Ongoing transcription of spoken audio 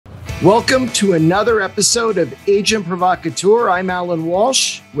Welcome to another episode of Agent Provocateur. I'm Allan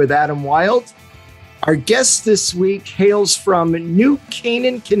Walsh with Adam Wylde. Our guest this week hails from New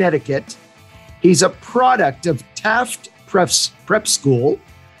Canaan, Connecticut. He's a product of Taft Prep School,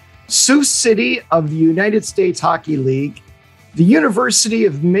 Sioux City of the United States Hockey League, the University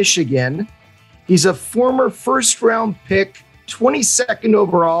of Michigan. He's a former first-round pick, 22nd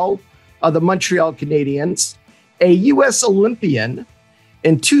overall of the Montreal Canadiens, a U.S. Olympian.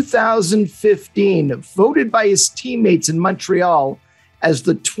 In 2015, voted by his teammates in Montreal as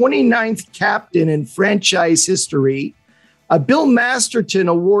the 29th captain in franchise history, a Bill Masterton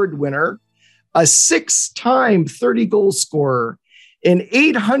Award winner, a six-time 30-goal scorer in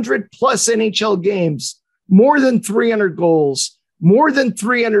 800-plus NHL games, more than 300 goals, more than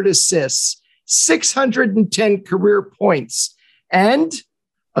 300 assists, 610 career points, and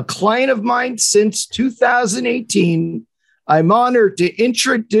a client of mine since 2018. I'm honored to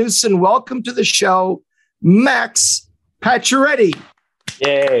introduce and welcome to the show, Max Pacioretty.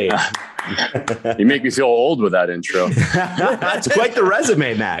 Yay. You make me feel old with that intro. That's quite the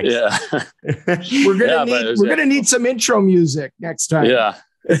resume, Max. Yeah. We're gonna need some intro music next time. Yeah.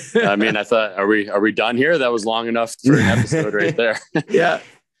 I mean, I thought, are we done here? That was long enough for an episode right there. Yeah.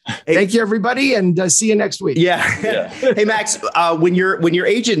 Thank you, everybody, and see you next week. Yeah. Hey, Max, when your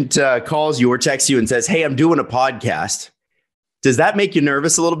agent calls you or texts you and says, "Hey, I'm doing a podcast," does that make you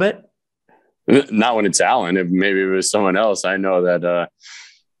nervous a little bit? Not when it's Allan. If maybe it was someone else. I know that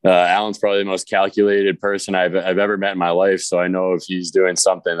Allan's probably the most calculated person I've ever met in my life. So I know if he's doing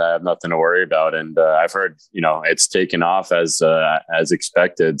something, I have nothing to worry about. And I've heard, it's taken off as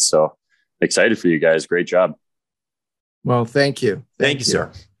expected. So excited for you guys. Great job. Well, thank you. Thank you,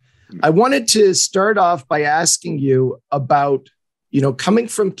 sir. I wanted to start off by asking you about, coming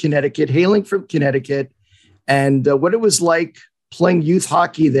from Connecticut, hailing from Connecticut, and what it was like playing youth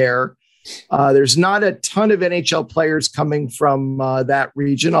hockey there. There's not a ton of NHL players coming from that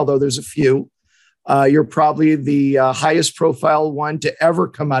region, although there's a few. You're probably the highest profile one to ever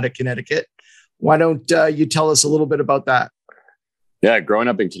come out of Connecticut. Why don't you tell us a little bit about that? Yeah, growing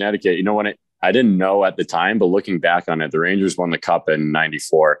up in Connecticut, I didn't know at the time, but looking back on it, the Rangers won the Cup in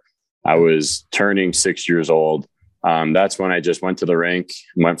 '94. I was turning 6 years old. That's when I just went to the rink,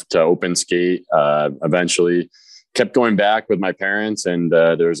 went to open skate, eventually kept going back with my parents. And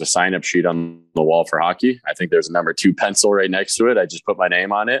there was a sign-up sheet on the wall for hockey. I think there's a number 2 pencil right next to it. I just put my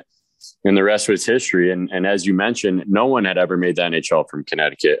name on it and the rest was history. And as you mentioned, no one had ever made the NHL from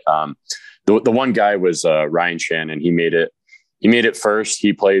Connecticut. The one guy was Ryan Shannon. He made it first.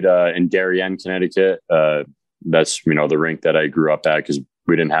 He played in Darien, Connecticut. That's, the rink that I grew up at because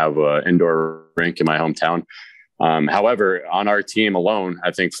we didn't have an indoor rink in my hometown. However, on our team alone,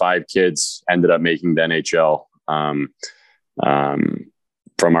 I think 5 kids ended up making the NHL. And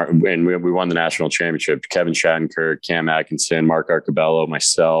we won the national championship. Kevin Shattenkirk, Cam Atkinson, Mark Arcabello,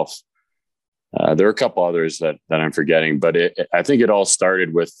 myself. There are a couple others that I'm forgetting, but I think it all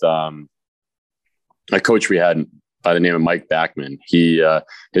started with a coach we had by the name of Mike Backman.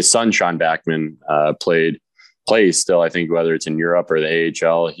 His son Sean Backman plays still. I think whether it's in Europe or the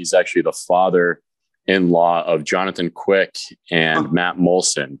AHL, he's actually the father-in-law of Jonathan Quick and Matt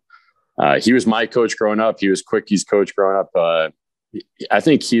Molson. He was my coach growing up. He was Quickie's coach growing up. I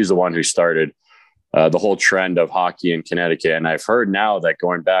think he's the one who started the whole trend of hockey in Connecticut. And I've heard now that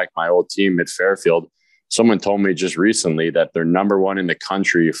going back, my old team at Fairfield, someone told me just recently that they're number 1 in the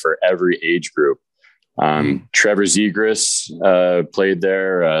country for every age group. Trevor Zegras played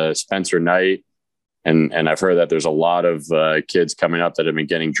there, Spencer Knight. And I've heard that there's a lot of kids coming up that have been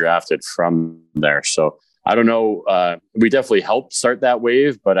getting drafted from there. So I don't know. We definitely helped start that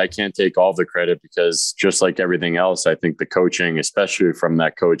wave, but I can't take all the credit because just like everything else, I think the coaching, especially from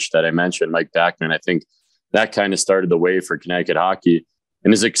that coach that I mentioned, Mike Backman, I think that kind of started the wave for Connecticut hockey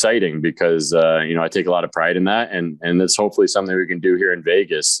and is exciting because, I take a lot of pride in that. And it's hopefully something we can do here in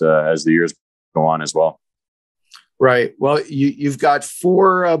Vegas as the years go on as well. Right. Well, you've got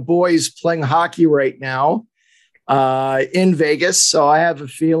 4 boys playing hockey right now in Vegas. So I have a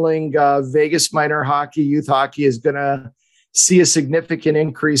feeling Vegas minor hockey, youth hockey is going to see a significant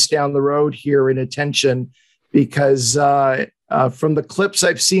increase down the road here in attention because from the clips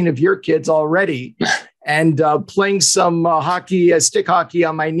I've seen of your kids already and playing some hockey, stick hockey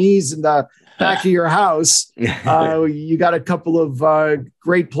on my knees in the back of your house, you got a couple of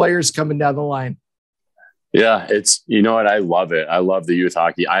great players coming down the line. Yeah, it's, what, I love it. I love the youth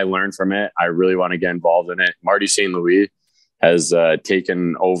hockey. I learned from it. I really want to get involved in it. Marty St. Louis has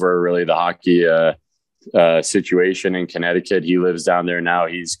taken over really the hockey situation in Connecticut. He lives down there now.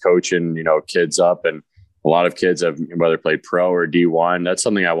 He's coaching, kids up. And a lot of kids have, whether played pro or D1. That's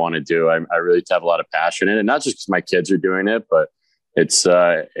something I want to do. I really have a lot of passion in it, not just because my kids are doing it, but it's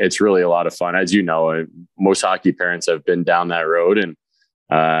really a lot of fun. As you know, most hockey parents have been down that road, and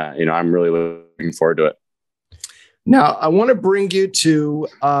I'm really looking forward to it. Now, I want to bring you to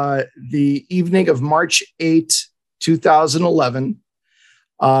the evening of March 8, 2011.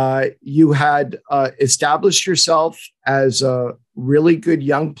 You had established yourself as a really good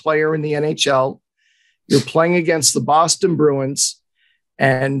young player in the NHL. You're playing against the Boston Bruins,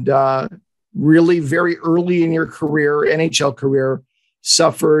 and really very early in your career, NHL career,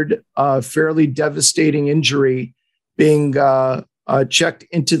 suffered a fairly devastating injury, being checked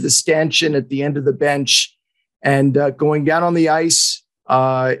into the stanchion at the end of the bench and going down on the ice.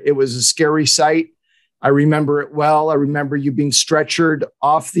 It was a scary sight. I remember it well. I remember you being stretchered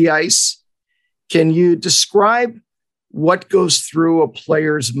off the ice. Can you describe what goes through a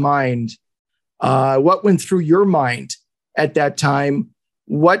player's mind? What went through your mind at that time?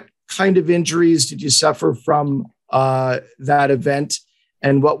 What kind of injuries did you suffer from that event?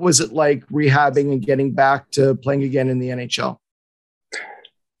 And what was it like rehabbing and getting back to playing again in the NHL?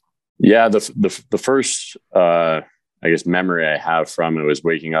 Yeah, the first, I guess, memory I have from it was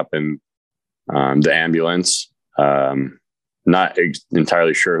waking up in the ambulance. Not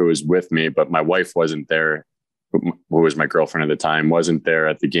entirely sure who was with me, but my wife wasn't there, who was my girlfriend at the time, wasn't there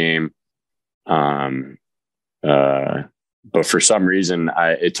at the game. But for some reason,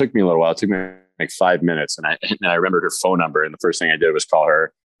 it took me a little while. It took me like 5 minutes, and I remembered her phone number, and the first thing I did was call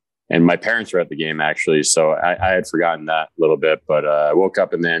her. And my parents were at the game, actually, so I had forgotten that a little bit. But I woke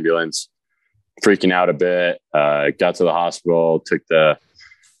up in the ambulance, freaking out a bit. Got to the hospital, took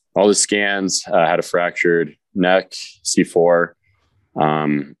all the scans. Had a fractured neck, C4.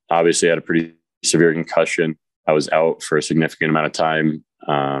 Obviously, had a pretty severe concussion. I was out for a significant amount of time,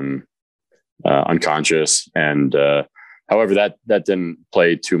 unconscious, and however, that didn't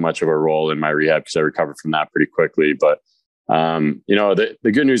play too much of a role in my rehab because I recovered from that pretty quickly. But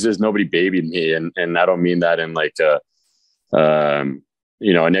the good news is nobody babied me, and I don't mean that in like a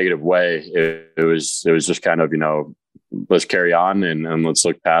negative way. It was just kind of, let's carry on and let's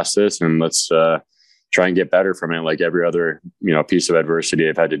look past this and let's try and get better from it. Like every other piece of adversity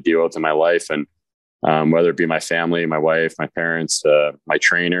I've had to deal with in my life, and whether it be my family, my wife, my parents, my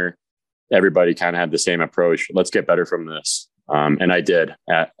trainer, everybody kind of had the same approach. Let's get better from this. And I did.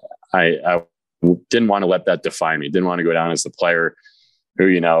 I didn't want to let that define me. Didn't want to go down as the player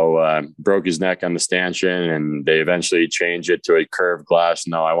who, broke his neck on the stanchion and they eventually changed it to a curved glass.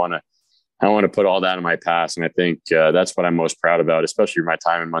 No, I want to put all that in my past. And I think that's what I'm most proud about, especially my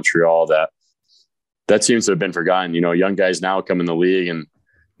time in Montreal, that seems to have been forgotten. Young guys now come in the league and,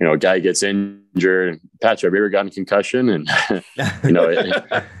 a guy gets injured. Patch, have you ever gotten a concussion? And,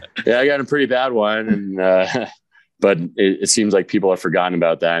 yeah, I got a pretty bad one. And, but it seems like people have forgotten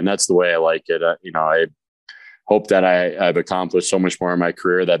about that. And that's the way I like it. I hope that I've accomplished so much more in my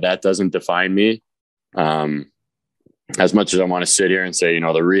career that doesn't define me. As much as I want to sit here and say,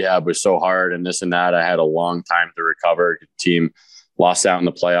 the rehab was so hard and this and that, I had a long time to recover. The team lost out in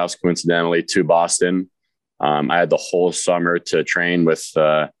the playoffs, coincidentally, to Boston. I had the whole summer to train with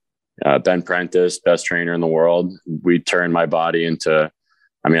Ben Prentice, best trainer in the world. We turned my body into,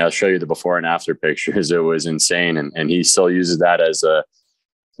 I'll show you the before and after pictures. It was insane. And he still uses that as a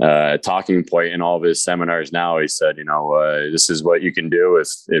talking point in all of his seminars now. He said, this is what you can do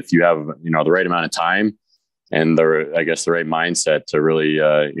if you have, the right amount of time and the right mindset to really,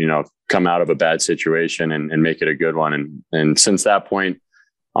 come out of a bad situation and make it a good one. And since that point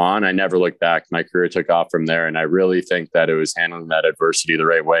on, I never looked back. My career took off from there. And I really think that it was handling that adversity the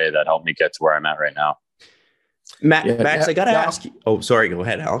right way that helped me get to where I'm at right now. Max, I got to ask you. Oh, sorry. Go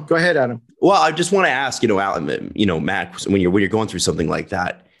ahead, Allan. Go ahead, Adam. Well, I just want to ask, Allan, Max, when you're going through something like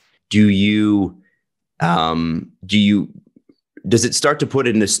that, does it start to put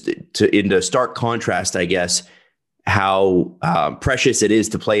into stark contrast, I guess, how precious it is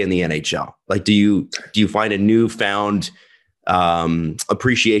to play in the NHL? Like, do you find a newfound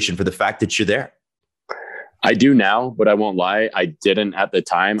appreciation for the fact that you're there? I do now, but I won't lie. I didn't at the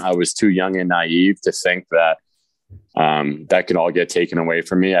time. I was too young and naive to think that that could all get taken away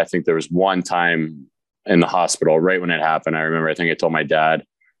from me. I think there was one time in the hospital right when it happened. I remember, I think I told my dad,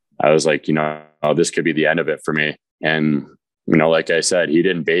 I was like, this could be the end of it for me. And, like I said, he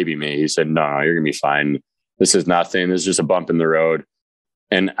didn't baby me. He said, no, you're going to be fine. This is nothing. This is just a bump in the road.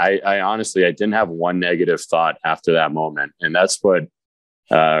 And I honestly, I didn't have one negative thought after that moment. And that's what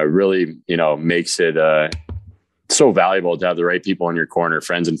really, makes it so valuable to have the right people in your corner,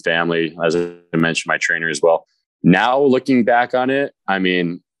 friends and family, as I mentioned, my trainer as well. Now looking back on it,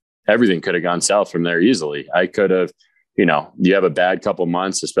 everything could have gone south from there easily. I could have, you have a bad couple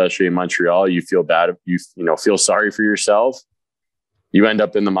months, especially in Montreal. You feel bad. You feel sorry for yourself. You end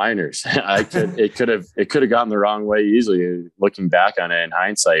up in the minors. It could have gone the wrong way easily looking back on it in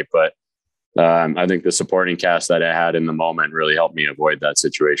hindsight. But I think the supporting cast that I had in the moment really helped me avoid that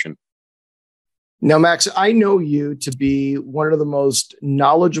situation. Now, Max, I know you to be one of the most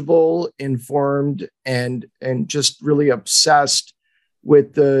knowledgeable, informed, and just really obsessed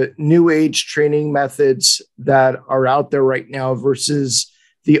with the new age training methods that are out there right now versus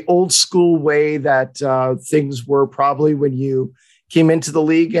the old school way that things were probably when you came into the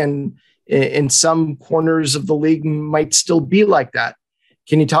league, and in some corners of the league might still be like that.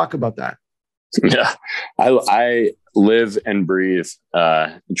 Can you talk about that? Yeah, I live and breathe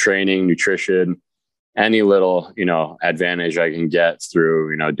training, nutrition, any little, advantage I can get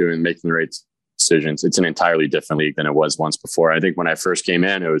through, making the right decisions. It's an entirely different league than it was once before. I think when I first came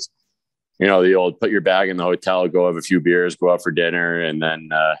in, it was, the old put your bag in the hotel, go have a few beers, go out for dinner, and then,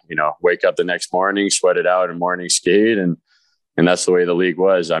 wake up the next morning, sweat it out and morning skate. And that's the way the league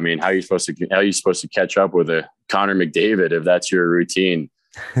was. I mean, how are you supposed to catch up with a Connor McDavid if that's your routine?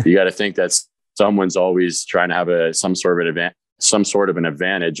 You got to think that someone's always trying to have some sort of an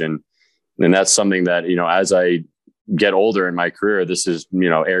advantage. And that's something that, as I get older in my career, this is,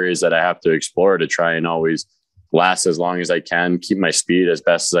 areas that I have to explore to try and always last as long as I can, keep my speed as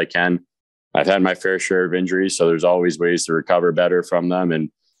best as I can. I've had my fair share of injuries, so there's always ways to recover better from them.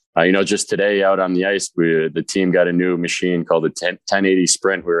 And just today out on the ice, the team got a new machine called the 1080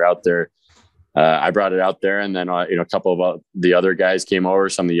 Sprint. We were out there. I brought it out there, and then a couple of the other guys came over,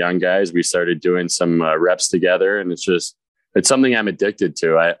 some of the young guys. We started doing some reps together, and it's something I'm addicted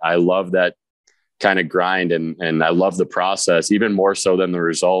to. I love that kind of grind, and I love the process even more so than the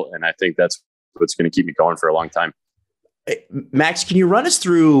result. And I think that's what's going to keep me going for a long time. Max, can you run us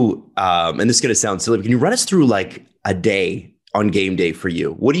through? And this is going to sound silly, but can you run us through like a day on game day for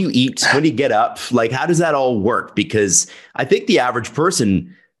you? What do you eat? When do you get up? Like, how does that all work? Because I think the average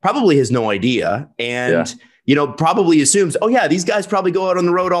person probably has no idea and, probably assumes, oh yeah, these guys probably go out on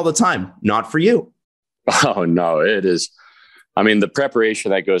the road all the time. Not for you. Oh no, it is. I mean, the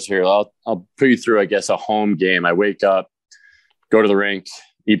preparation that goes here, I'll put you through, I guess, a home game. I wake up, go to the rink,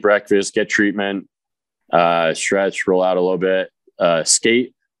 eat breakfast, get treatment, stretch, roll out a little bit,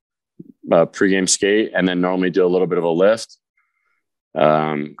 skate, pregame skate, and then normally do a little bit of a lift.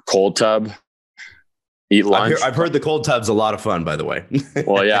 Cold tub, eat lunch. I've heard the cold tub's a lot of fun, by the way.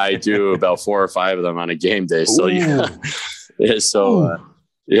 Well, yeah, I do about 4 or 5 of them on a game day. So so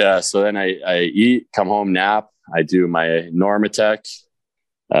then I eat, come home, nap. I do my Normatec,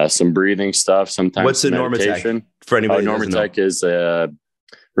 some breathing stuff. Sometimes what's the Normatec for anybody? Normatec is a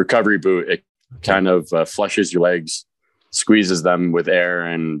recovery boot. It kind of flushes your legs, squeezes them with air,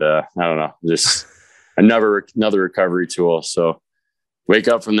 and I don't know, just another recovery tool. So wake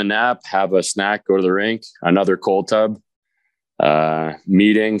up from the nap, have a snack, go to the rink, another cold tub,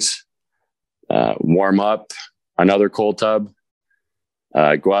 meetings, warm up, another cold tub,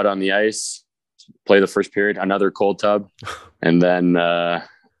 go out on the ice, play the first period, another cold tub. And then, the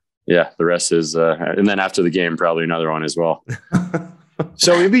rest is, and then after the game, probably another one as well.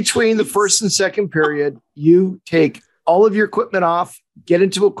 So in between the first and second period, you take all of your equipment off, get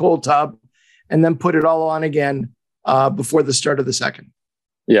into a cold tub, and then put it all on again before the start of the second.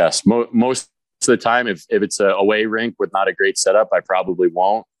 Yes. Most of the time, if it's a away rink with not a great setup, I probably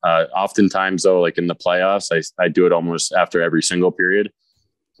won't. Oftentimes though, like in the playoffs, I do it almost after every single period.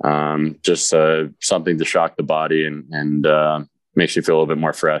 Just something to shock the body and makes you feel a little bit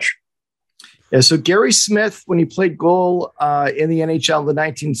more fresh. Yeah. So Gary Smith, when he played goal in the NHL in the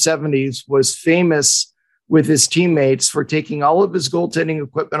 1970s, was famous with his teammates for taking all of his goaltending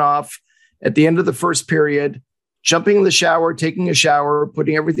equipment off at the end of the first period, jumping in the shower, taking a shower,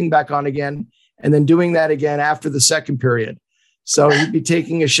 putting everything back on again, and then doing that again after the second period. So he'd be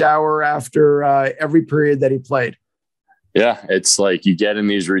taking a shower after every period that he played. Yeah, it's like you get in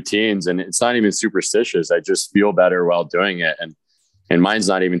these routines, and it's not even superstitious. I just feel better while doing it. And mine's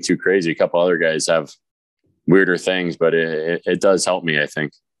not even too crazy. A couple other guys have weirder things, but it does help me, I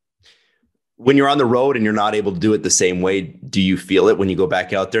think. When you're on the road and you're not able to do it the same way, do you feel it when you go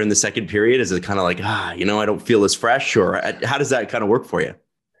back out there in the second period? Is it kind of like, I don't feel as fresh, or how does that kind of work for you?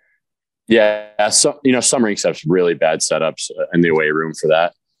 Yeah. So, some rinks have really bad setups in the away room for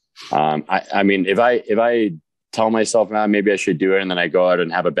that. I mean, if I tell myself, maybe I should do it, and then I go out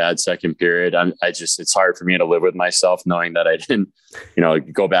and have a bad second period, it's hard for me to live with myself knowing that I didn't,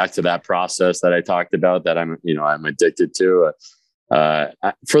 go back to that process that I talked about that I'm addicted to.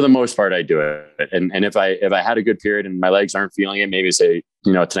 For the most part, I do it. And if I had a good period and my legs aren't feeling it, maybe say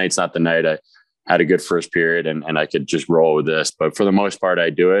tonight's not the night. I had a good first period and I could just roll with this. But for the most part, I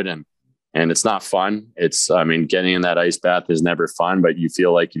do it. And it's not fun. Getting in that ice bath is never fun, but you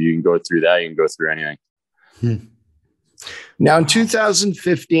feel like if you can go through that, you can go through anything. Now, in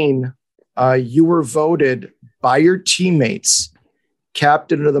 2015, you were voted by your teammates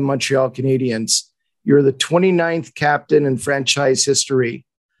captain of the Montreal Canadiens. You're the 29th captain in franchise history.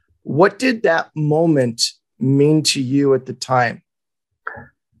 What did that moment mean to you at the time?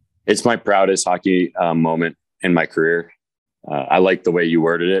 It's my proudest hockey moment in my career. I like the way you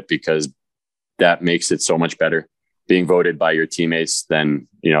worded it because that makes it so much better. Being voted by your teammates than,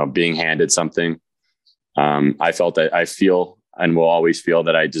 being handed something. I feel and will always feel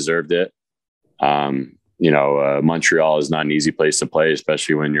that I deserved it. Montreal is not an easy place to play,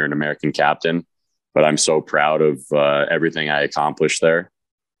 especially when you're an American captain, but I'm so proud of everything I accomplished there.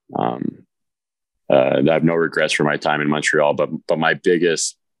 I have no regrets for my time in Montreal, but my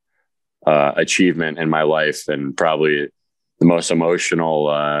biggest achievement in my life and probably the most emotional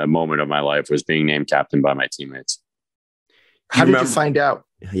moment of my life was being named captain by my teammates. How did you find out?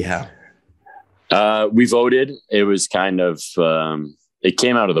 Yeah. We voted. It was kind of, it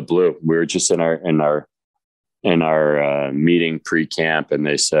came out of the blue. We were just in our meeting pre-camp, and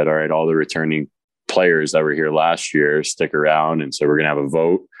they said, all right, all the returning players that were here last year stick around. And so we're going to have a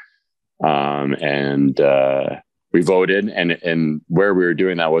vote. We voted, and where we were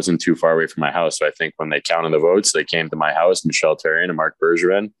doing that wasn't too far away from my house. So I think when they counted the votes, they came to my house, Michel Therrien and Marc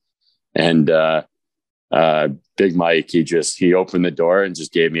Bergevin, and Big Mike. He opened the door and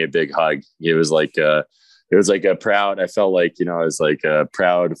just gave me a big hug. It was like a proud. I felt like it was like a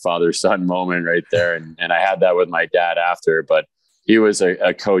proud father-son moment right there, and I had that with my dad after. But he was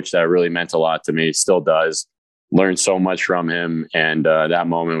a coach that really meant a lot to me. Still does. Learned so much from him, and that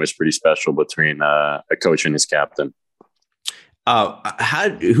moment was pretty special between a coach and his captain.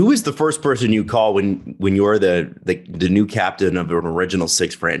 Who is the first person you call when you're the new captain of an original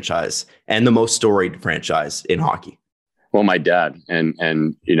six franchise and the most storied franchise in hockey? Well, my dad, and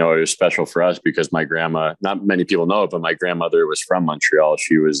it was special for us because my grandma. Not many people know it, but my grandmother was from Montreal.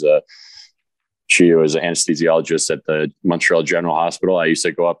 She was an anesthesiologist at the Montreal General Hospital. I used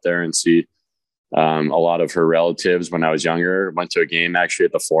to go up there and see a lot of her relatives when I was younger. Went to a game actually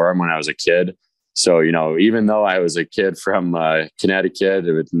at the Forum when I was a kid. So, even though I was a kid from Connecticut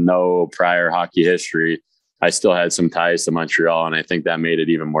with no prior hockey history, I still had some ties to Montreal. And I think that made it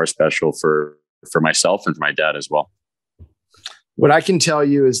even more special for myself and for my dad as well. What I can tell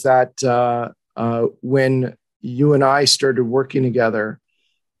you is that when you and I started working together,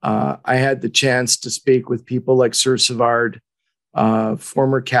 I had the chance to speak with people like Sir Savard,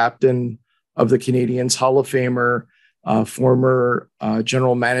 former captain of the Canadiens, Hall of Famer, former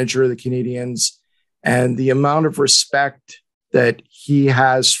general manager of the Canadiens, and the amount of respect that he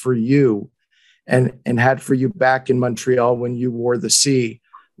has for you and had for you back in Montreal when you wore the C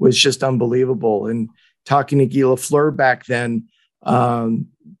was just unbelievable. And talking to Guy Lafleur back then, to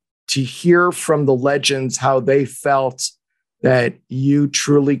hear from the legends how they felt that you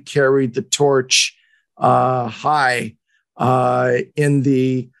truly carried the torch high in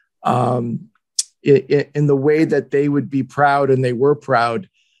the way that they would be proud, and they were proud,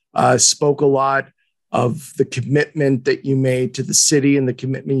 spoke a lot of the commitment that you made to the city and the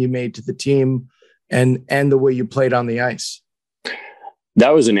commitment you made to the team and the way you played on the ice. That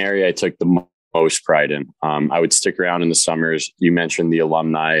was an area I took the most pride in. I would stick around in the summers. You mentioned the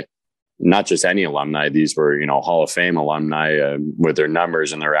alumni, not just any alumni. These were, Hall of Fame alumni with their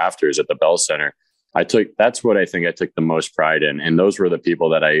numbers and their rafters at the Bell Center. That's what I think I took the most pride in. And those were the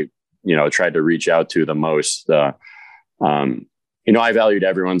people that I tried to reach out to the most. I valued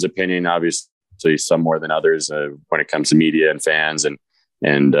everyone's opinion, obviously some more than others when it comes to media and fans and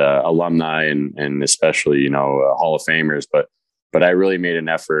alumni and especially, Hall of Famers. But I really made an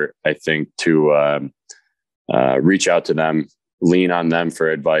effort, I think, to reach out to them, lean on them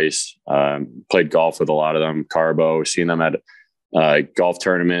for advice, played golf with a lot of them, Carbo, seen them at golf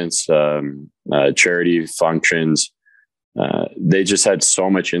tournaments, charity functions. They just had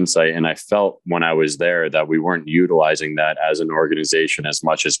so much insight. And I felt when I was there that we weren't utilizing that as an organization as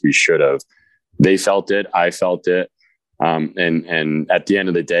much as we should have. They felt it. I felt it. And at the end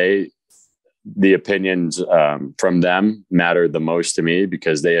of the day, the opinions from them mattered the most to me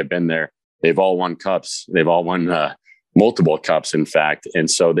because they have been there. They've all won cups. They've all won multiple cups, in fact.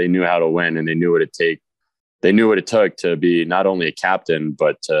 And so they knew how to win, and they knew what it took to be not only a captain,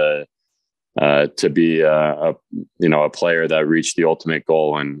 but to be a player that reached the ultimate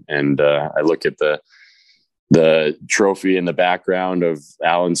goal. And I look at the the trophy in the background of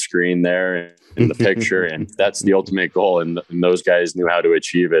Allan's screen there in the picture. And that's the ultimate goal. And those guys knew how to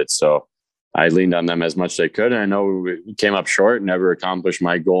achieve it. So I leaned on them as much as I could. And I know we came up short, never accomplished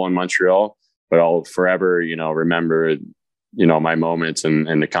my goal in Montreal, but I'll forever, remember, my moments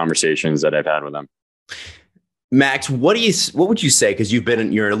and the conversations that I've had with them. Max, what would you say? Cause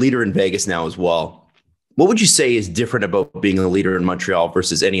you're a leader in Vegas now as well. What would you say is different about being a leader in Montreal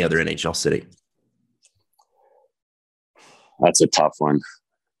versus any other NHL city? That's a tough one.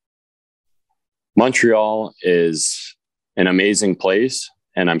 Montreal is an amazing place,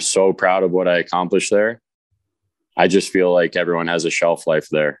 and I'm so proud of what I accomplished there. I just feel like everyone has a shelf life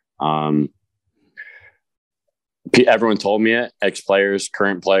there. Everyone told me it, ex-players,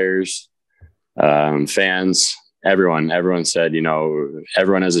 current players, fans, everyone said,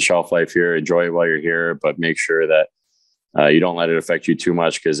 everyone has a shelf life here. Enjoy it while you're here, but make sure that you don't let it affect you too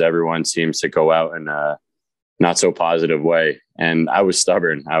much, because everyone seems to go out in a not so positive way. And I was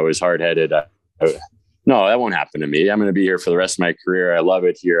stubborn. I was hard-headed. No, that won't happen to me. I'm going to be here for the rest of my career. I love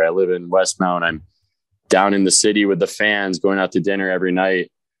it here. I live in Westmount. I'm down in the city with the fans, going out to dinner every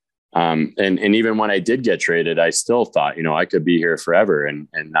night. And even when I did get traded, I still thought, I could be here forever and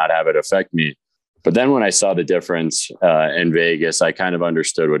not have it affect me. But then when I saw the difference in Vegas, I kind of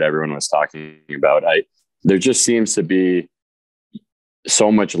understood what everyone was talking about. There just seems to be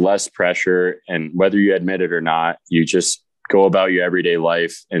so much less pressure, and whether you admit it or not, you just go about your everyday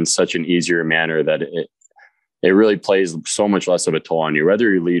life in such an easier manner that it really plays so much less of a toll on you.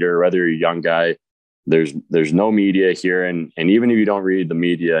 Whether you're a leader, whether you're a young guy, there's no media here, and even if you don't read the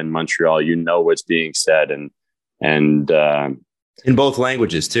media in Montreal, what's being said, and in both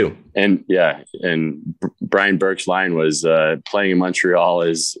languages too. And Brian Burke's line was playing in Montreal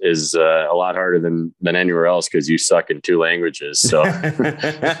is a lot harder than anywhere else, because you suck in two languages. So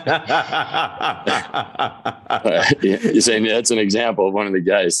you're saying that's an example of one of the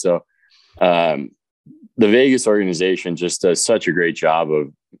guys. So the Vegas organization just does such a great job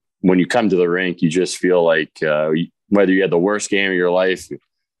of, when you come to the rink, you just feel like whether you had the worst game of your life,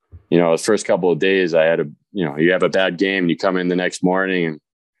 the first couple of days I had you have a bad game and you come in the next morning and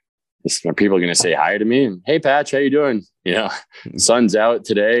are people going to say hi to me? And, hey, Patch, how you doing? Sun's out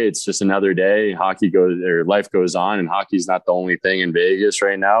today. It's just another day. Life goes on, and hockey's not the only thing in Vegas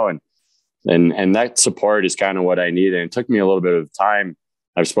right now. And that support is kind of what I need. And it took me a little bit of time.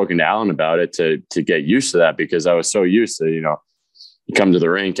 I've spoken to Allan about it to get used to that, because I was so used to, you come to the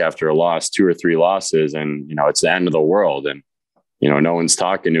rink after a loss, 2 or 3 losses, and, it's the end of the world. And, no one's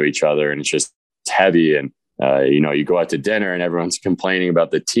talking to each other, and it's just heavy. And, you go out to dinner and everyone's complaining about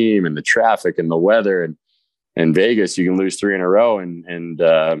the team and the traffic and the weather. And in Vegas, you can lose 3 in a row and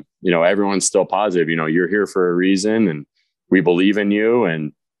everyone's still positive. You're here for a reason, and we believe in you,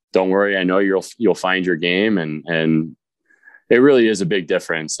 and don't worry. I know you'll find your game. And it really is a big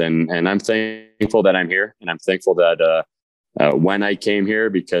difference. And I'm thankful that I'm here, and I'm thankful that, when I came here,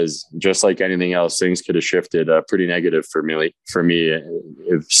 because just like anything else, things could have shifted pretty negative for me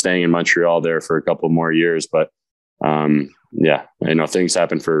if staying in Montreal there for a couple more years. But things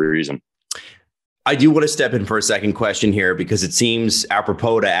happen for a reason. I do want to step in for a second question here, because it seems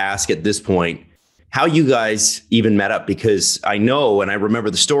apropos to ask at this point how you guys even met up, because I know, and I remember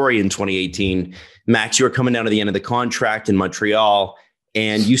the story in 2018, Max, you were coming down to the end of the contract in Montreal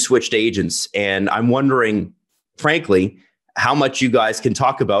and you switched agents. And I'm wondering, frankly, how much you guys can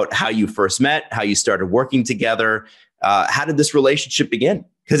talk about how you first met, how you started working together. How did this relationship begin?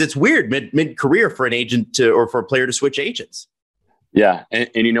 Because it's weird mid-career for an agent or for a player to switch agents. Yeah. And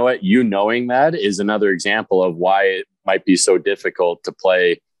you know what? Knowing that is another example of why it might be so difficult to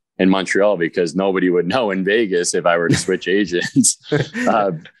play in Montreal, because nobody would know in Vegas if I were to switch agents.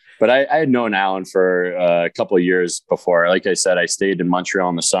 But I had known Allan for a couple of years before. Like I said, I stayed in Montreal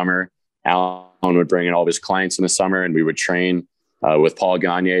in the summer. Allan would bring in all of his clients in the summer, and we would train with Paul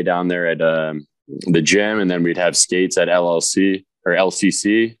Gagne down there at the gym. And then we'd have skates at LCC.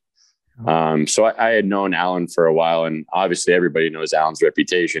 So I had known Allan for a while, and obviously everybody knows Allan's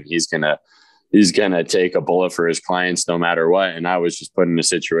reputation. He's going to take a bullet for his clients no matter what. And I was just put in a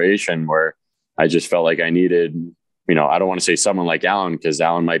situation where I just felt like I needed, I don't want to say someone like Allan, because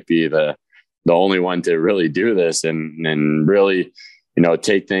Allan might be the only one to really do this and really,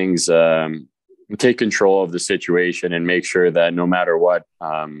 take things, take control of the situation and make sure that no matter what,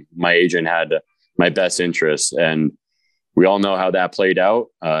 my agent had my best interests. And we all know how that played out.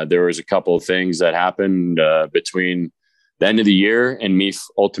 There was a couple of things that happened between the end of the year and me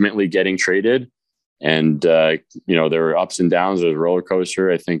ultimately getting traded. And, there were ups and downs. It was a roller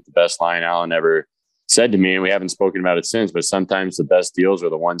coaster. I think the best line Allan ever said to me, and we haven't spoken about it since, but sometimes the best deals are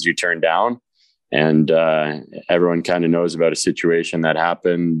the ones you turn down. And everyone kind of knows about a situation that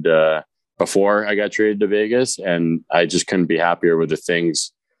happened before I got traded to Vegas. And I just couldn't be happier with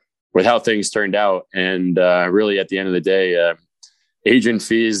how things turned out. And really, at the end of the day, agent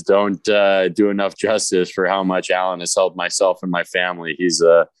fees don't do enough justice for how much Allan has helped myself and my family. He's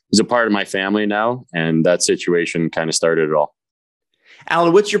a part of my family now. And that situation kind of started it all.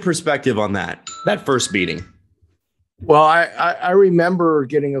 Allan, what's your perspective on that first meeting? Well, I remember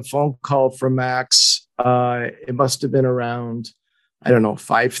getting a phone call from Max. It must have been around,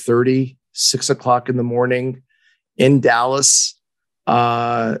 5:30, 6 o'clock in the morning in Dallas,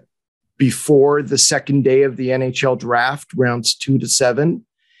 before the second day of the NHL draft, rounds 2 to 7.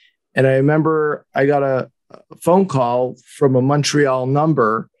 And I remember I got a phone call from a Montreal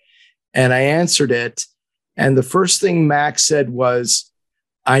number, and I answered it. And the first thing Max said was,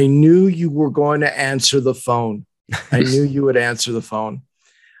 "I knew you were going to answer the phone. I knew you would answer the phone."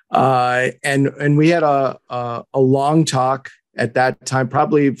 And we had a long talk at that time,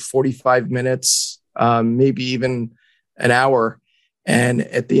 probably 45 minutes, maybe even an hour. And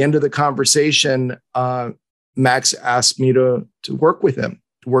at the end of the conversation, Max asked me to work with him,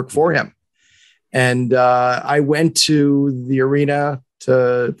 to work for him. And I went to the arena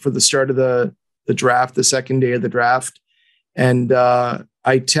for the start of the draft, the second day of the draft. And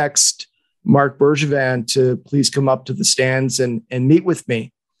I text Marc Bergevin to please come up to the stands and meet with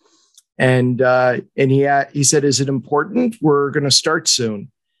me. And he said, "Is it important? We're going to start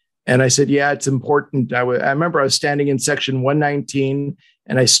soon." And I said, "Yeah, it's important." I remember I was standing in section 119,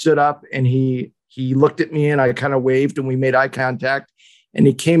 and I stood up, and he looked at me, and I kind of waved, and we made eye contact. And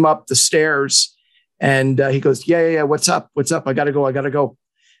he came up the stairs, and he goes, yeah. What's up? I got to go.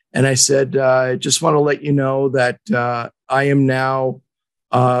 And I said, "I just want to let you know that I am now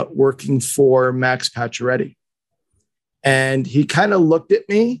working for Max Pacioretty." And he kind of looked at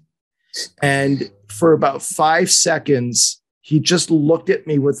me, and for about 5 seconds, he just looked at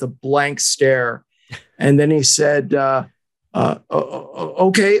me with a blank stare. And then he said,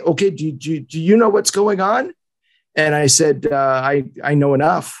 okay. Do you know what's going on? And I said, I know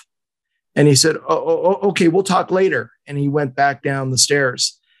enough. And he said, okay, we'll talk later. And he went back down the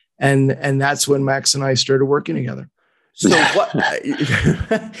stairs. And that's when Max and I started working together. So what?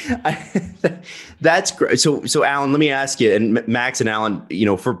 That's great. So Allan, let me ask you, and Max and Allan,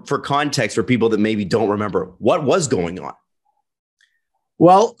 for context, for people that maybe don't remember, what was going on?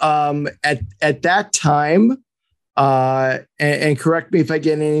 Well, at that time, and correct me if I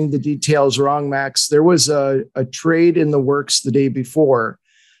get any of the details wrong, Max, there was a trade in the works the day before,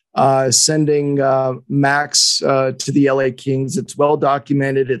 sending Max to the LA Kings. It's well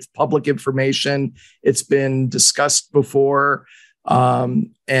documented. It's public information. It's been discussed before.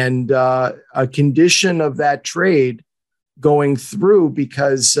 And a condition of that trade going through,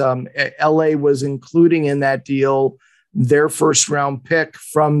 because LA was including in that deal their first round pick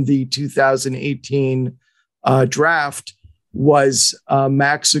from the 2018 draft, was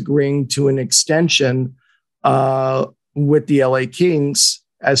Max agreeing to an extension with the LA Kings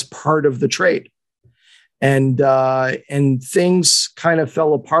as part of the trade. And things kind of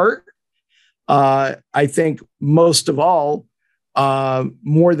fell apart. I think most of all,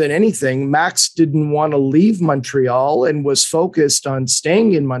 more than anything, Max didn't want to leave Montreal and was focused on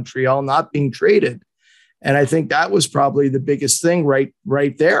staying in Montreal, not being traded. And I think that was probably the biggest thing right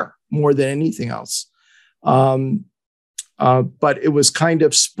there, more than anything else. But it was kind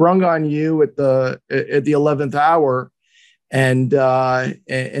of sprung on you at the 11th hour. And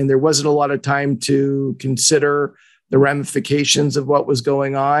there wasn't a lot of time to consider the ramifications of what was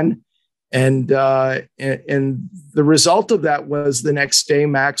going on. And the result of that was the next day,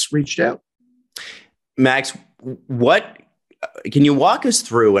 Max reached out. Max, what can you walk us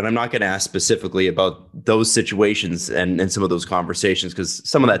through? And I'm not going to ask specifically about those situations and some of those conversations, because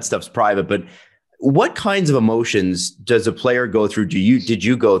some of that stuff's private, but what kinds of emotions does a player go through? Did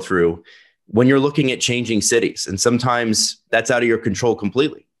you go through when you're looking at changing cities? And sometimes that's out of your control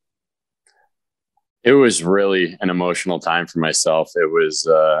completely. It was really an emotional time for myself. It was,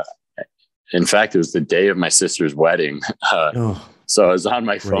 in fact, it was the day of my sister's wedding. So I was on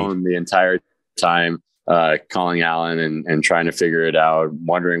my phone the entire time, calling Allan and trying to figure it out,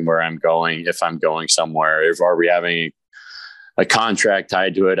 wondering where I'm going, if I'm going somewhere, are we having a contract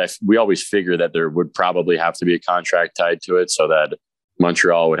tied to it. We always figure that there would probably have to be a contract tied to it, so that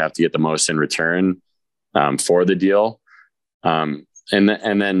Montreal would have to get the most in return for the deal. And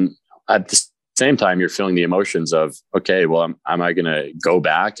then at the same time, you're feeling the emotions of, okay, well, am I going to go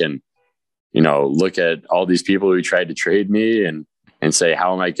back and, look at all these people who tried to trade me and say,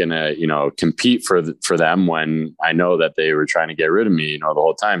 how am I going to, compete for them when I know that they were trying to get rid of me, the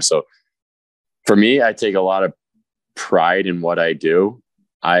whole time. So For me, I take a lot of pride in what I do.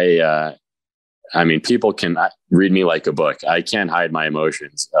 I mean, people can read me like a book. I can't hide my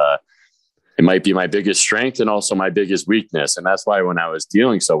emotions. It might be my biggest strength and also my biggest weakness. And that's why when I was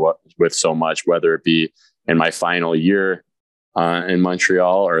dealing with so much, whether it be in my final year in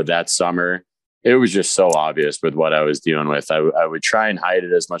Montreal or that summer, it was just so obvious with what I was dealing with. I would try and hide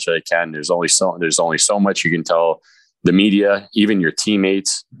it as much as I can. There's only so much you can tell the media, even your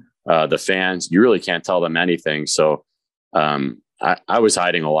teammates, the fans. You really can't tell them anything. So I was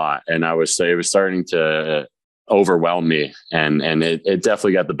hiding a lot, and it was starting to overwhelm me, and it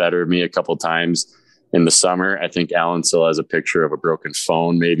definitely got the better of me a couple of times in the summer. I think Allan still has a picture of a broken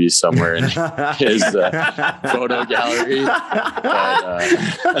phone, maybe somewhere in his photo gallery.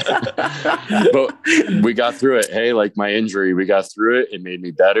 But we got through it. Hey, like my injury, we got through it. It made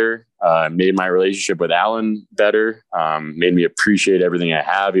me better. Made my relationship with Allan better. Made me appreciate everything I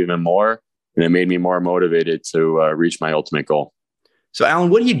have even more, and it made me more motivated to reach my ultimate goal. So, Allan,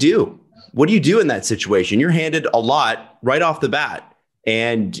 what do you do? What do you do in that situation? You're handed a lot right off the bat,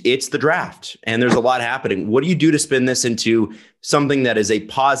 and it's the draft, and there's a lot happening. What do you do to spin this into something that is a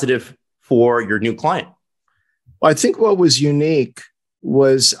positive for your new client? Well, I think what was unique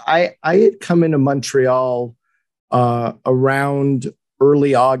was I had come into Montreal around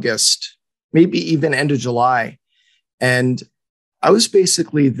early August, maybe even end of July. And I was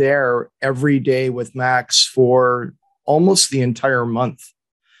basically there every day with Max for almost the entire month,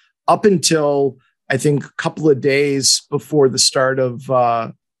 up until I think a couple of days before the start of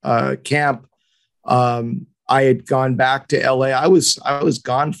camp. I had gone back to LA. I was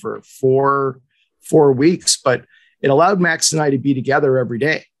gone for four weeks, but it allowed Max and I to be together every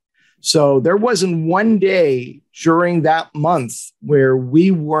day. So there wasn't one day during that month where we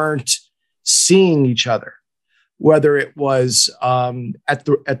weren't seeing each other, whether it was at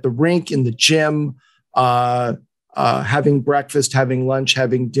the rink, in the gym, having breakfast, having lunch,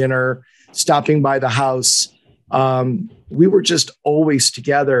 having dinner, stopping by the house. We were just always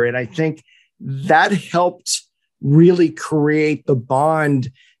together. And I think that helped really create the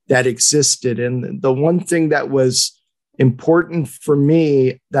bond that existed. And the one thing that was important for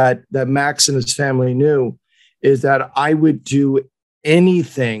me that Max and his family knew is that I would do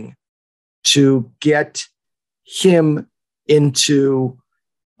anything to get him into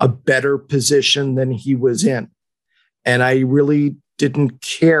a better position than he was in. And I really didn't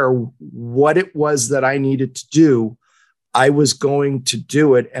care what it was that I needed to do. I was going to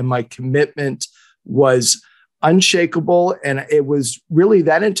do it. And my commitment was unshakable. And it was really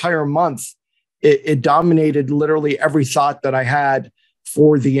that entire month, it dominated literally every thought that I had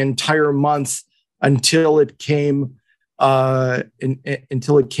for the entire month until it came to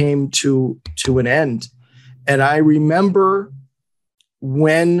an end. And I remember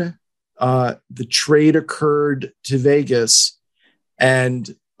when the trade occurred to Vegas,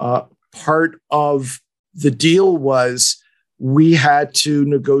 and part of the deal was we had to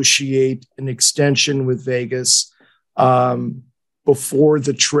negotiate an extension with Vegas before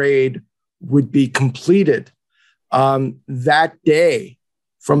the trade would be completed. That day,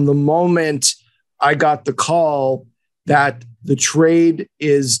 from the moment I got the call that the trade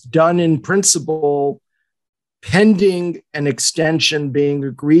is done in principle, pending an extension being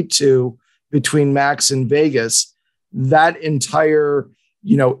agreed to between Max and Vegas, that entire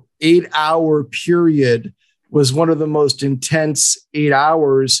 8-hour period was one of the most intense 8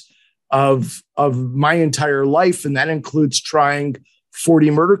 hours of my entire life. And that includes trying 40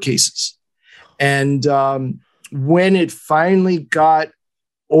 murder cases. And when it finally got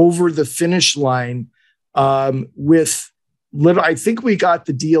over the finish line, I think we got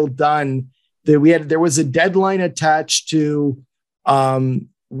the deal done. There was a deadline attached to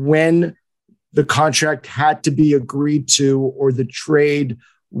when the contract had to be agreed to or the trade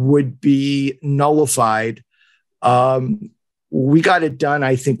would be nullified. We got it done,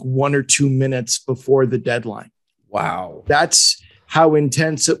 I think, 1 or 2 minutes before the deadline. Wow. That's how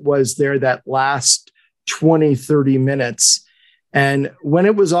intense it was there, that last 20, 30 minutes. And when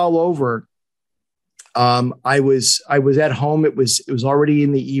it was all over, I was at home. It was already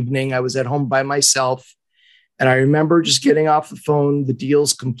in the evening. I was at home by myself. And I remember just getting off the phone, the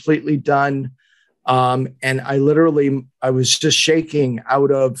deal's completely done. And I was just shaking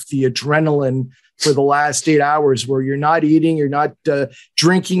out of the adrenaline for the last 8 hours, where you're not eating, you're not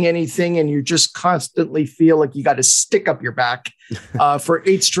drinking anything, and you just constantly feel like you got a stick up your back for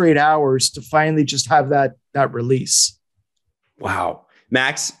 8 straight hours to finally just have that release. Wow.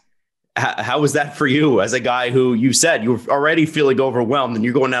 Max, how was that for you as a guy who you said you were already feeling overwhelmed and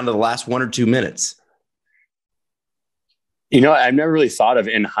you're going down to the last 1 or 2 minutes? I've never really thought of,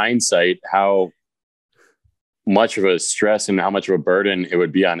 in hindsight, how much of a stress and how much of a burden it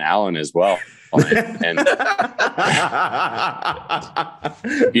would be on Allan as well. And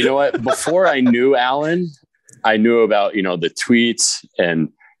you know what? Before I knew Allan, I knew about, the tweets, and,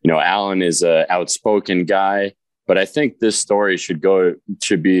 Allan is a outspoken guy, but I think this story should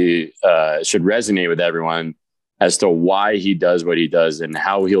resonate with everyone as to why he does what he does and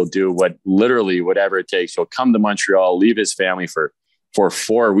how he'll do whatever it takes. He'll come to Montreal, leave his family for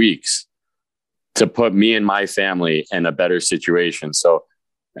 4 weeks to put me and my family in a better situation. So,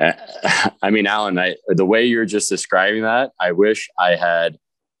 Allan, the way you're just describing that, I wish I had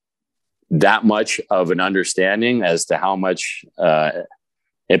that much of an understanding as to how much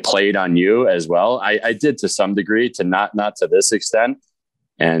it played on you as well. I did to some degree, to not to this extent.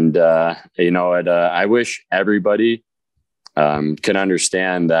 And, I wish everybody can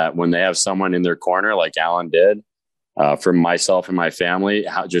understand that when they have someone in their corner, like Allan did, for myself and my family,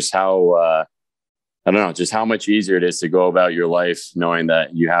 just how much easier it is to go about your life knowing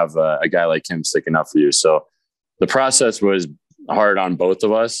that you have a guy like him sticking up for you. So the process was hard on both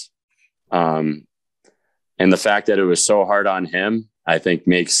of us. And the fact that it was so hard on him, I think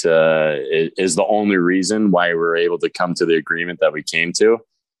is the only reason why we were able to come to the agreement that we came to.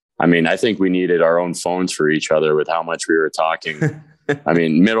 I think we needed our own phones for each other with how much we were talking.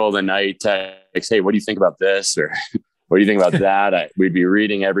 Middle of the night text, hey, what do you think about this? Or what do you think about that? We'd be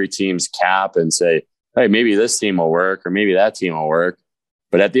reading every team's cap and say, hey, maybe this team will work, or maybe that team will work.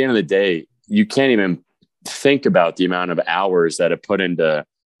 But at the end of the day, you can't even think about the amount of hours that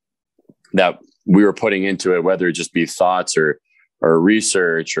we were putting into it, whether it just be thoughts or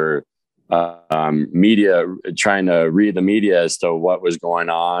research or media, trying to read the media as to what was going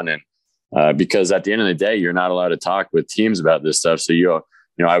on. And because at the end of the day, you're not allowed to talk with teams about this stuff. So,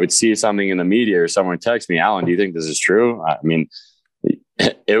 I would see something in the media or someone text me, Allan, do you think this is true?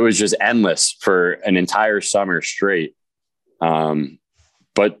 It was just endless for an entire summer straight.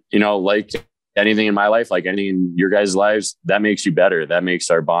 But, like anything in my life, like anything in your guys' lives, that makes you better. That makes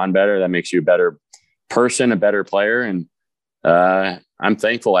our bond better. That makes you a better person, a better player. And I'm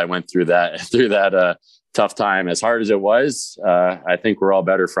thankful I went through that tough time. As hard as it was, I think we're all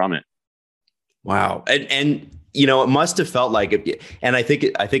better from it. Wow. And it must have felt like it. And I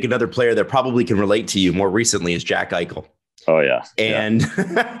think another player that probably can relate to you more recently is Jack Eichel. Oh yeah. And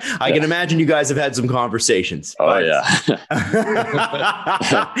I can imagine you guys have had some conversations. Oh yeah.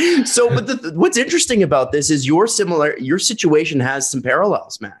 So, but what's interesting about this is your situation has some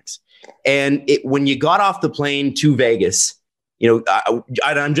parallels, Max. And when you got off the plane to Vegas,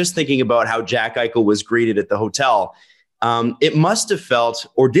 I'm just thinking about how Jack Eichel was greeted at the hotel. It must have felt,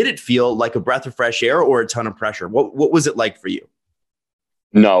 or did it feel like a breath of fresh air or a ton of pressure? What was it like for you?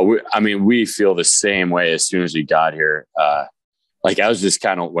 No, we feel the same way as soon as we got here. I was just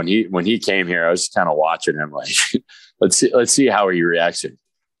kind of, when he came here, I was just kind of watching him like, let's see how he reacts.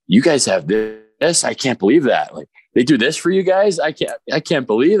 You guys have this? I can't believe that. Like, they do this for you guys? I can't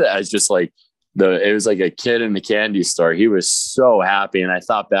believe that. It's just like it was like a kid in the candy store. He was so happy. And I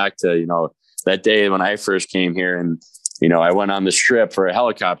thought back to, that day when I first came here, and, I went on the strip for a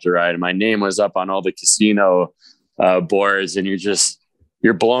helicopter ride and my name was up on all the casino boards, and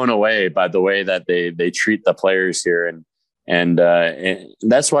you're blown away by the way that they treat the players here. And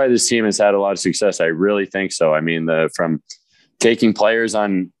that's why this team has had a lot of success. I really think so. From taking players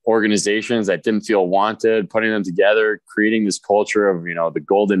on organizations that didn't feel wanted, putting them together, creating this culture of, the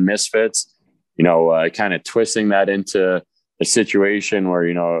golden misfits, kind of twisting that into a situation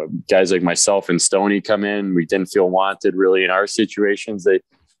where, guys like myself and Stoney come in, we didn't feel wanted really in our situations.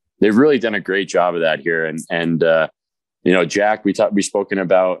 They've really done a great job of that here. And Jack, we've spoken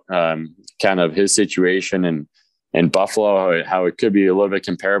about kind of his situation and Buffalo, how it could be a little bit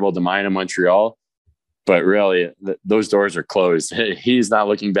comparable to mine in Montreal, but really those doors are closed. He's not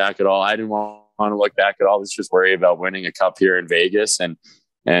looking back at all. I didn't want to look back at all. Let's just worry about winning a cup here in Vegas and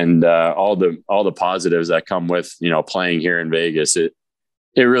all the positives that come with, playing here in Vegas. It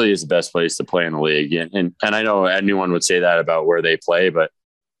really is the best place to play in the league. And I know anyone would say that about where they play, but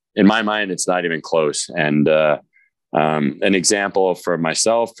in my mind, it's not even close. And, an example from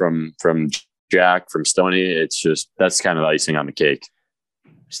myself, from Jack, from Stoney, that's kind of icing on the cake.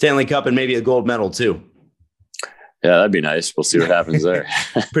 Stanley Cup and maybe a gold medal too. Yeah, that'd be nice. We'll see what happens there.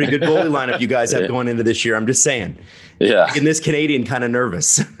 Pretty good goalie lineup you guys have going into this year. I'm just saying. Yeah. Making this Canadian kind of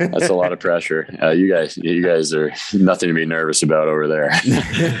nervous. That's a lot of pressure. You guys are nothing to be nervous about over there.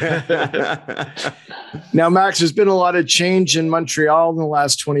 Now, Max, there's been a lot of change in Montreal in the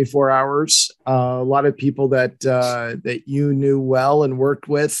last 24 hours. A lot of people that you knew well and worked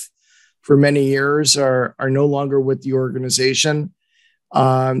with for many years are no longer with the organization.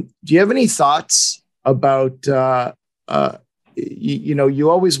 Do you have any thoughts about, you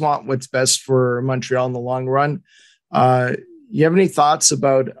always want what's best for Montreal in the long run. You have any thoughts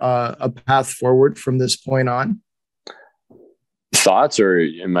about a path forward from this point on? Thoughts, or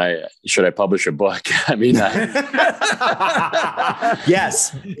should I publish a book? I mean,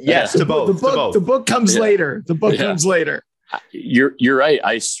 yes, to both. The book comes later. The book comes later. You're right.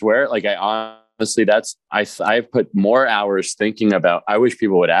 I swear, like, honestly, I've put more hours thinking about, I wish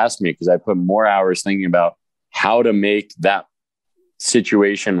people would ask me, because I put more hours thinking about how to make that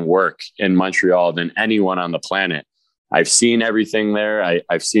situation work in Montreal than anyone on the planet. I've seen everything there.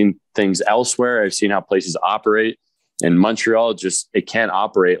 I've seen things elsewhere. I've seen how places operate. In Montreal, it can't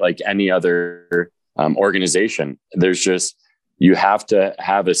operate like any other organization. You have to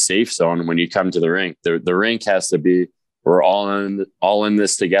have a safe zone when you come to the rink. The rink has to be, we're all in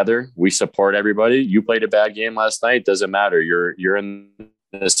this together. We support everybody. You played a bad game last night. Doesn't matter. You're in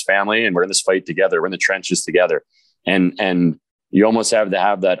this family, and we're in this fight together. We're in the trenches together. And you almost have to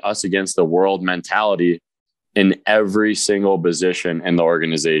have that us against the world mentality in every single position in the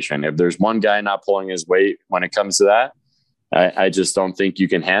organization. If there's one guy not pulling his weight when it comes to that, I just don't think you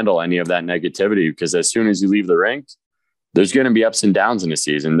can handle any of that negativity, because as soon as you leave the rink, there's going to be ups and downs in the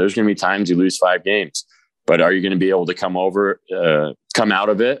season. There's going to be times you lose 5 games, but are you going to be able to come out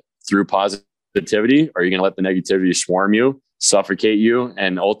of it through positivity? Or are you going to let the negativity swarm you, suffocate you,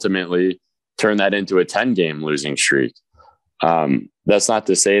 and ultimately turn that into a 10-game losing streak? That's not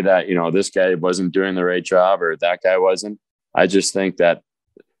to say that, this guy wasn't doing the right job or that guy wasn't. I just think that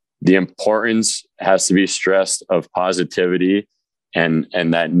the importance has to be stressed of positivity and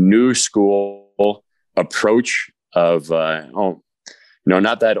that new school approach of,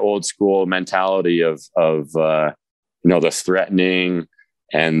 not that old school mentality of the threatening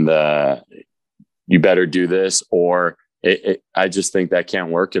and you better do this, or I just think that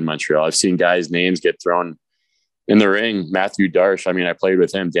can't work in Montreal. I've seen guys' names get thrown in the ring. Matthew Darche, I played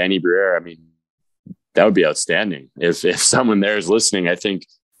with him. Danny Briere, that would be outstanding. If someone there is listening, I think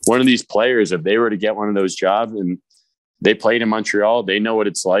one of these players, if they were to get one of those jobs and they played in Montreal, they know what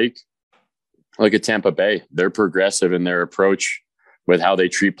it's like at Tampa Bay. They're progressive in their approach with how they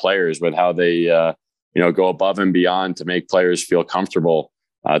treat players, with how they, go above and beyond to make players feel comfortable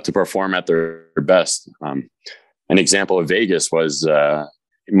to perform at their best. An example of Vegas was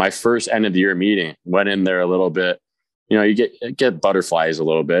my first end of the year meeting. Went in there a little bit, you get butterflies a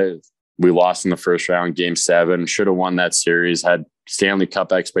little bit. We lost in the first round, game 7, should have won that series, had Stanley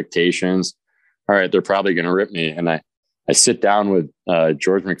Cup expectations. All right, they're probably going to rip me. And I sit down with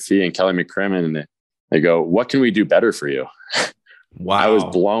George McPhee and Kelly McCrimmon, and they go, "What can we do better for you?" Wow. I was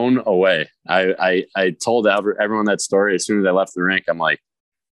blown away. I told everyone that story as soon as I left the rink. I'm like,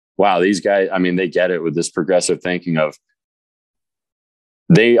 wow, these guys, they get it with this progressive thinking of,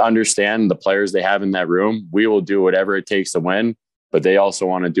 they understand the players they have in that room. We will do whatever it takes to win, but they also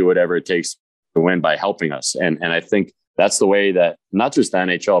want to do whatever it takes to win by helping us. And I think that's the way that not just the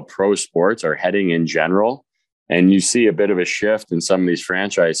NHL, pro sports are heading in general. And you see a bit of a shift in some of these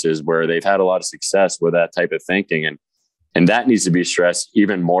franchises where they've had a lot of success with that type of thinking. And that needs to be stressed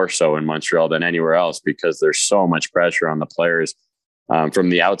even more so in Montreal than anywhere else, because there's so much pressure on the players from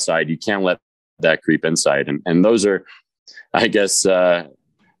the outside. You can't let that creep inside. And those are, I guess,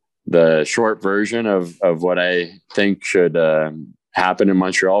 the short version of what I think should happen in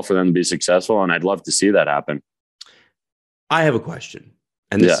Montreal for them to be successful. And I'd love to see that happen. I have a question,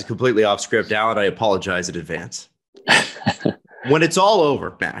 and this is completely off script, Allan. I apologize in advance. When it's all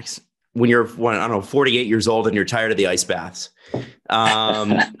over, Max, when you're 48 years old and you're tired of the ice baths,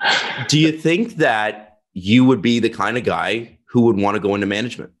 do you think that you would be the kind of guy who would want to go into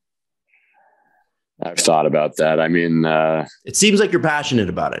management? I've thought about that. It seems like you're passionate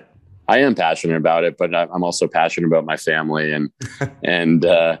about it. I am passionate about it, but I'm also passionate about my family and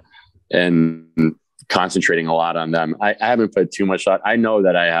concentrating a lot on them. I haven't put too much thought. I know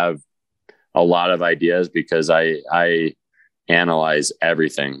that I have a lot of ideas because I analyze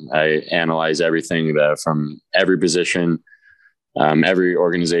everything. I analyze everything from every position, every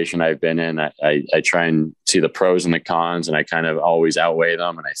organization I've been in. I try and see the pros and the cons, and I kind of always outweigh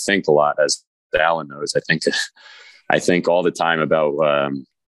them. And I think a lot, as Allan knows. I think all the time about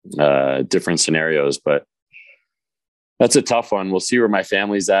different scenarios, but that's a tough one. We'll see where my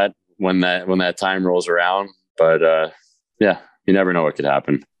family's at when that time rolls around. But you never know what could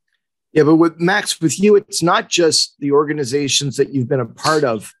happen. Yeah, but with you, it's not just the organizations that you've been a part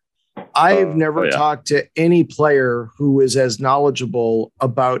of. I've never talked to any player who is as knowledgeable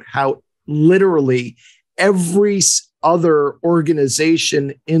about how literally every other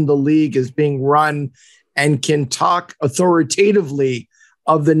organization in the league is being run, and can talk authoritatively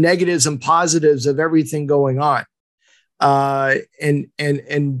of the negatives and positives of everything going on. And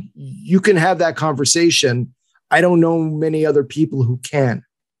you can have that conversation. I don't know many other people who can.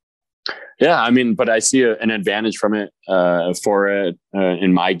 Yeah, I mean, but I see an advantage from it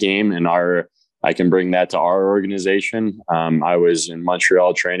in my game and I can bring that to our organization. I was in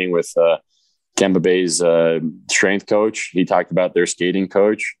Montreal training with Tampa Bay's strength coach. He talked about their skating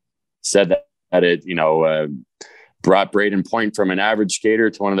coach, said that it, brought Braden Point from an average skater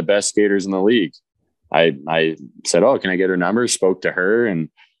to one of the best skaters in the league. I said, "Oh, can I get her number?" Spoke to her, and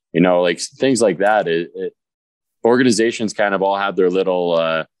like things like that. Organizations kind of all have their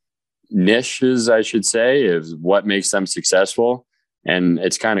little niches, I should say, of what makes them successful, and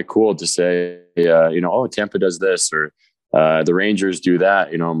it's kind of cool to say, oh, Tampa does this, or the Rangers do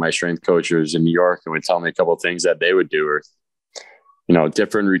that. My strength coaches in New York and would tell me a couple of things that they would do, or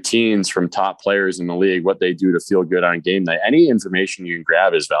different routines from top players in the league, what they do to feel good on game night. Any information you can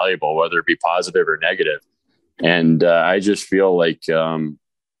grab is valuable, whether it be positive or negative. And I just feel like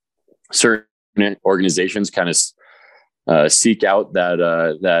certain organizations kind of seek out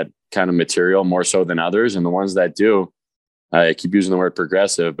that kind of material more so than others. And the ones that do, I keep using the word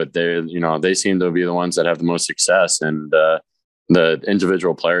progressive, but they seem to be the ones that have the most success, and the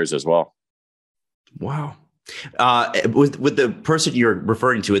individual players as well. Wow. With the person you're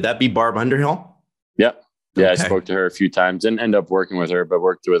referring to, would that be Barb Underhill? Yep. Yeah. Okay. I spoke to her a few times. Didn't end up working with her, but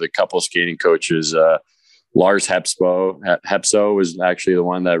worked with a couple skating coaches. Lars Hepso was actually the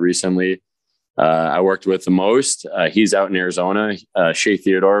one that recently I worked with the most. He's out in Arizona. Shea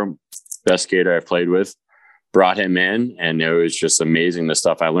Theodore, best skater I've played with, brought him in, and it was just amazing the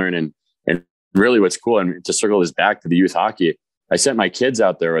stuff I learned. And really what's cool, and to circle this back to the youth hockey, I sent my kids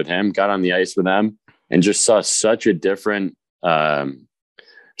out there with him, got on the ice with them, and just saw such a difference in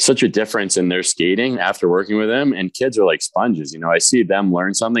their skating after working with them. And kids are like sponges. I see them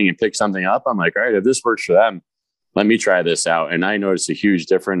learn something and pick something up. I'm like, all right, if this works for them, let me try this out. And I noticed a huge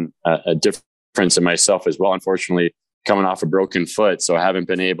difference in myself as well. Unfortunately, coming off a broken foot, so I haven't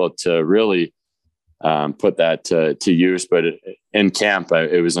been able to really put that to use. But in camp,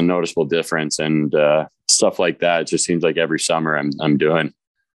 it was a noticeable difference, and stuff like that. It just seems like every summer I'm doing.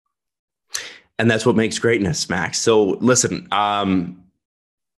 And that's what makes greatness, Max. So listen,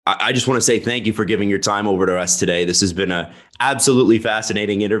 I just want to say thank you for giving your time over to us today. This has been an absolutely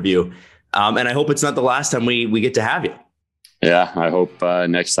fascinating interview. And I hope it's not the last time we get to have you. Yeah, I hope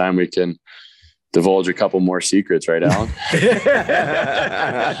next time we can divulge a couple more secrets, right, Allan?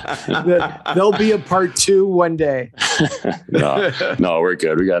 There'll be a part 2 one day. No, we're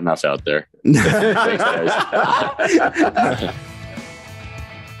good. We got enough out there. Thanks, guys.